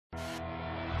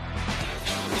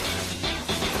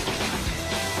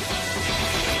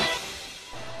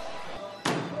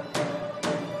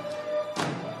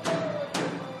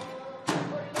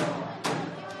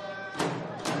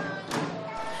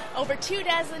Over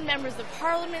 24 members of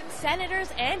parliament, senators,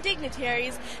 and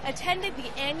dignitaries attended the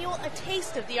annual A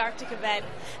Taste of the Arctic event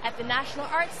at the National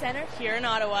Arts Centre here in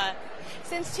Ottawa.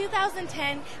 Since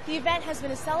 2010, the event has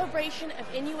been a celebration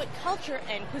of Inuit culture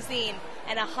and cuisine,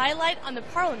 and a highlight on the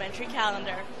parliamentary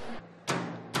calendar.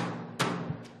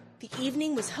 The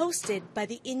evening was hosted by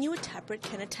the Inuit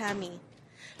Kenatami.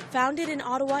 Founded in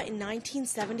Ottawa in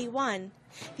 1971,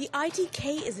 the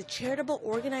ITK is a charitable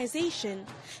organization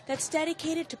that's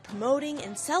dedicated to promoting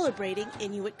and celebrating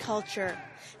Inuit culture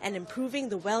and improving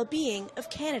the well-being of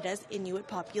Canada's Inuit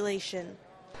population.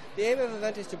 The aim of the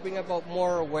event is to bring about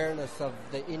more awareness of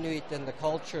the Inuit and the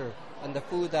culture and the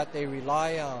food that they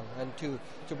rely on, and to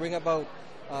bring about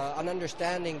an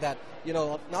understanding that,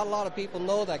 not a lot of people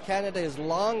know that Canada is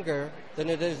longer than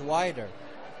it is wider,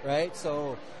 right?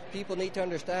 So people need to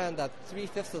understand that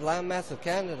 3/5 of the landmass of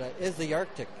Canada is the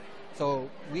Arctic. So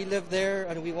we live there,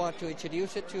 and we want to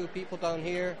introduce it to people down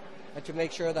here and to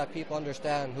make sure that people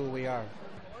understand who we are.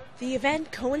 The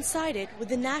event coincided with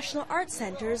the National Arts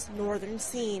Centre's Northern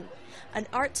Scene, an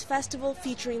arts festival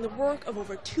featuring the work of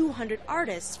over 200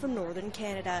 artists from Northern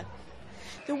Canada.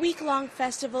 The week-long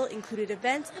festival included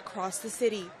events across the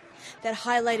city that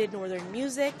highlighted Northern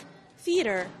music,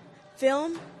 theatre,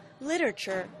 film,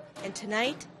 literature, and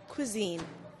tonight, cuisine.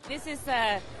 This is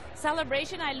a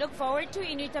celebration I look forward to.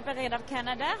 Inuit of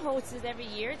Canada hosts it every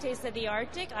year, Taste of the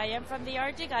Arctic. I am from the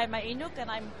Arctic. I'm an Inuk, and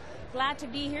I'm glad to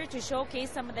be here to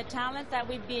showcase some of the talent that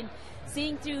we've been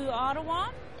seeing through Ottawa.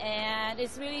 And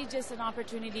it's really just an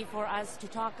opportunity for us to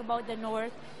talk about the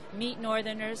North, meet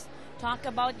Northerners, talk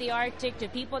about the Arctic to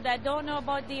people that don't know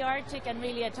about the Arctic, and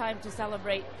really a time to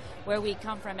celebrate where we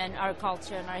come from and our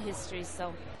culture and our history.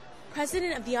 So,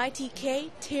 President of the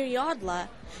ITK, Terry Odla,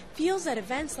 feels that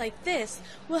events like this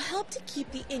will help to keep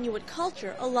the Inuit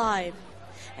culture alive,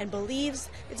 and believes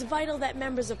it's vital that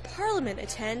members of Parliament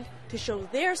attend to show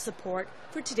their support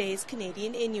for today's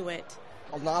Canadian Inuit.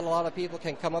 Not a lot of people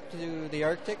can come up to the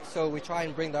Arctic, so we try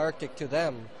and bring the Arctic to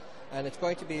them. And it's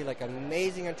going to be like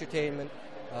amazing entertainment.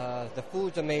 The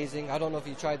food's amazing. I don't know if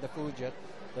you tried the food yet.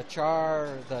 The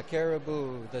char, the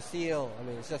caribou, the seal. I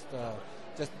mean, it's just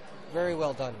very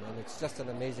well done, and it's just an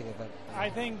amazing event. I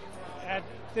think at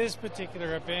this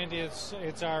particular event,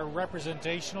 it's our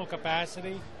representational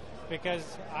capacity, because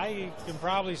I can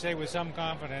probably say with some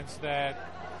confidence that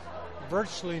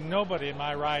virtually nobody in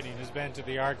my riding has been to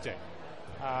the Arctic.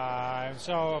 And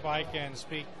so if I can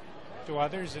speak to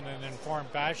others in an informed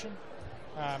fashion,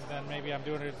 then maybe I'm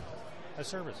doing it a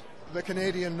service. The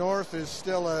Canadian North is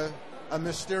still a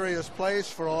mysterious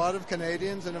place for a lot of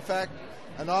Canadians, and in fact,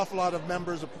 an awful lot of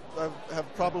members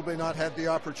have probably not had the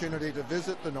opportunity to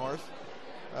visit the North.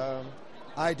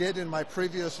 I did in my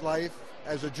previous life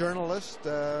as a journalist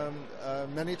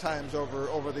many times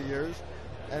over the years.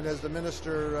 And as the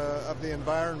Minister of the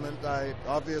Environment, I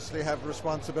obviously have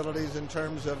responsibilities in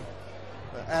terms of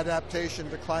adaptation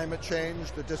to climate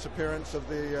change, the disappearance of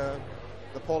the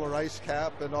polar ice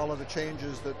cap, and all of the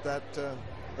changes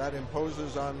that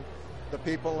imposes on the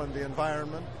people and the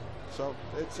environment. So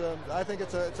I think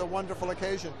it's a wonderful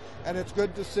occasion, and it's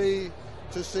good to see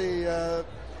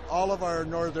all of our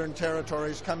northern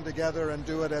territories come together and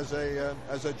do it as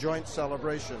a joint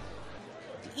celebration.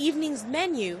 The evening's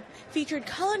menu featured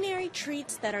culinary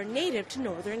treats that are native to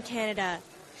Northern Canada,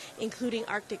 including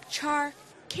Arctic char,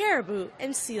 caribou,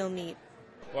 and seal meat.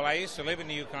 Well, I used to live in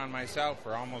the Yukon myself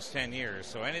for almost 10 years,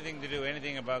 so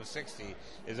anything above 60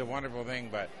 is a wonderful thing,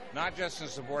 but not just in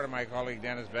support of my colleague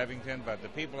Dennis Bevington, but the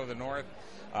people of the North,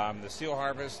 the seal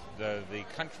harvest, the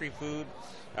country food,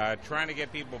 trying to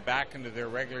get people back into their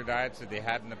regular diets that they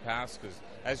had in the past, because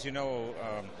as you know,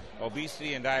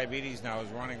 obesity and diabetes now is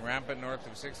running rampant north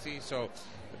of 60, so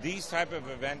these type of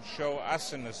events show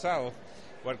us in the South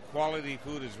what quality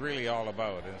food is really all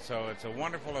about, and so it's a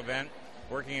wonderful event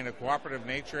working in a cooperative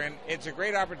nature, and it's a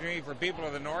great opportunity for people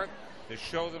of the North to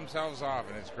show themselves off,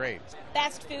 and it's great.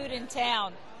 Best food in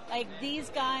town. Like, these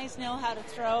guys know how to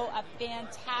throw a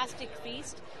fantastic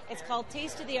feast. It's called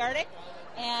Taste of the Arctic,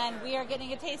 and we are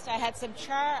getting a taste. I had some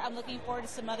char. I'm looking forward to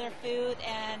some other food,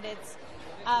 and it's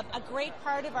a great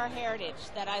part of our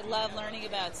heritage that I love learning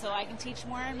about, so I can teach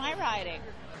more in my riding.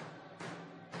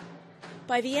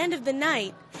 By the end of the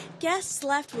night, guests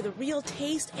left with a real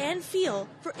taste and feel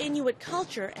for Inuit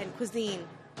culture and cuisine.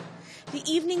 The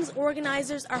evening's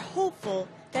organizers are hopeful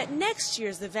that next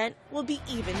year's event will be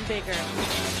even bigger.